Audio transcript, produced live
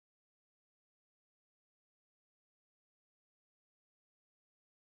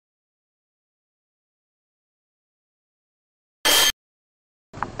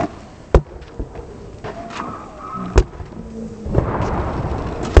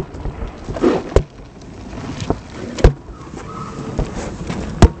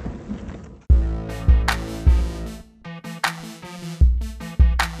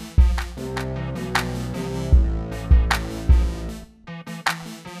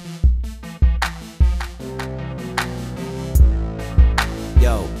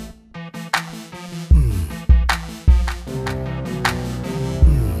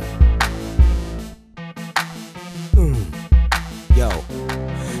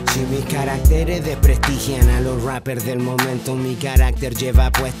Mis caracteres desprestigian a los rappers del momento. Mi carácter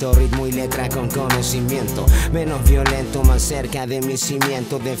lleva puesto ritmo y letra con conocimiento. Menos violento, más cerca de mis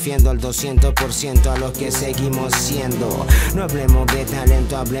cimientos. Defiendo al 200% a los que seguimos siendo. No hablemos de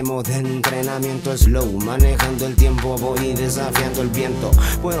talento, hablemos de entrenamiento slow. Manejando el tiempo voy desafiando el viento.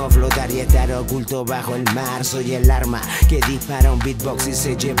 Puedo flotar y estar oculto bajo el mar. Soy el arma que dispara un beatbox y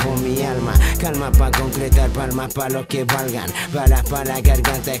se llevó mi alma. Calma pa' concretar, palmas pa' los que valgan. Balas pa' la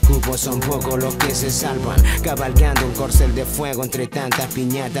garganta, escupo, son pocos los que se salvan. Cabalgando un corcel de fuego entre tantas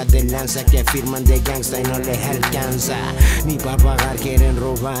piñatas de lanza que firman de gangsta y no les alcanza. Ni pa' pagar quieren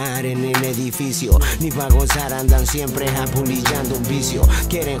robar en el edificio, ni pa' gozar andan siempre apulillando un vicio.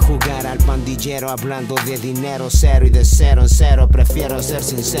 Quieren jugar al pandillero hablando de dinero cero y de cero en cero. Prefiero ser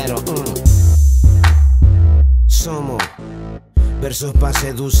sincero. Somos versos pa'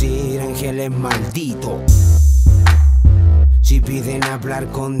 seducir ángeles malditos. Si piden hablar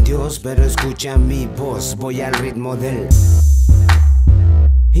con Dios, pero escuchan mi voz, voy al ritmo del.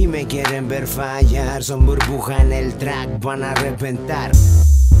 Y me quieren ver fallar, son burbuja en el track, van a reventar.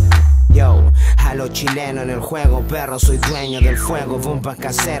 Yo, a los chilenos en el juego, perro, soy dueño del fuego, bombas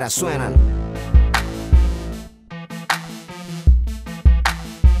caseras suenan.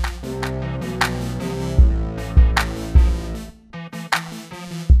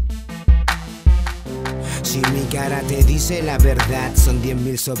 Si mi cara te dice la verdad, son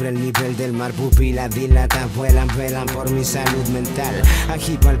 10.000 sobre el nivel del mar. Pupilas dilata, vuelan, velan por mi salud mental.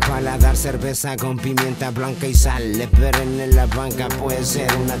 Agipa el paladar, cerveza con pimienta blanca y sal. Le esperen en la banca, puede ser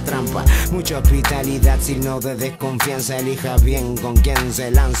una trampa. Mucha hospitalidad, signo de desconfianza. Elija bien con quién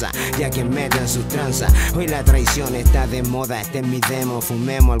se lanza, ya que meta en su tranza. Hoy la traición está de moda, este es mi demo.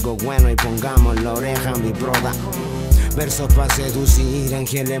 Fumemos algo bueno y pongamos la oreja a mi broda. Versos pa' seducir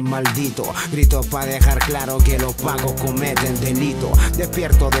ángeles malditos. Gritos pa' dejar claro que los pagos cometen delito.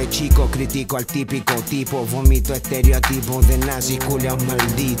 Despierto de chico, critico al típico tipo. Vomito estereotipos de nazis culiaos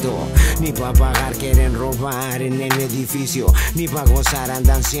malditos. Ni pa' pagar quieren robar en el edificio, ni pa' gozar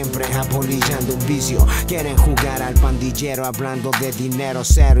andan siempre apolillando un vicio. Quieren jugar al pandillero hablando de dinero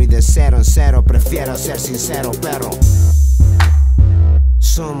cero y de cero en cero. Prefiero ser sincero, perro.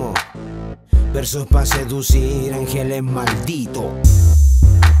 Somos versos pa' seducir ángeles malditos.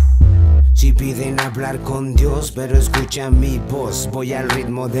 Si piden hablar con Dios, pero escuchan mi voz, voy al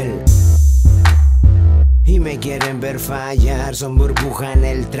ritmo del. Y me quieren ver fallar, son burbuja en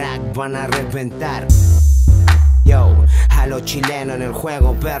el track, van a reventar. Yo, a los chilenos en el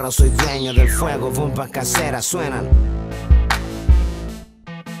juego, perro, soy dueño del fuego, bombas caseras suenan.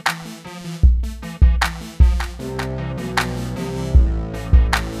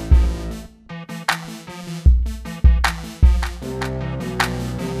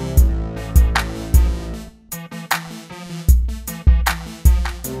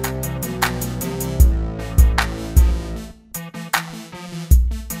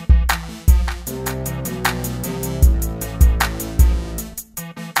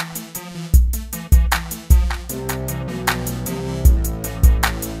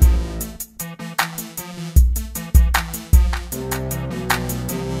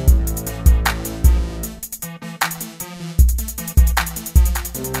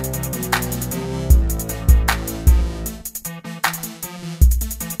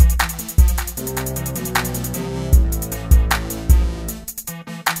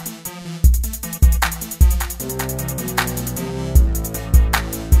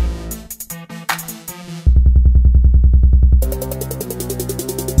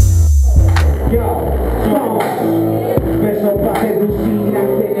 Versos pa' seducir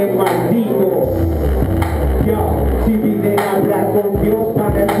ángeles malditos. Yo, si piden hablar con Dios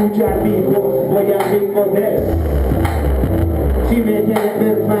para escuchar mi voz, voy a mi poder. Si me quieren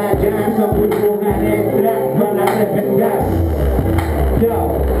ver fallar, son burbujas en el track, van a reventar. Yo,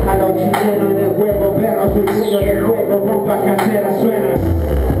 a los chilenos en el juego, perros, soy dueño del juego, bombas caseras suenan.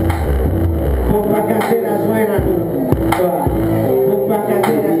 Bombas caseras suenan. Bombas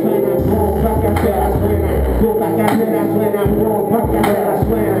caseras suenan, bombas caseras suenan. Bombas caseras suenan, bombas caseras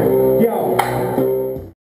suenan.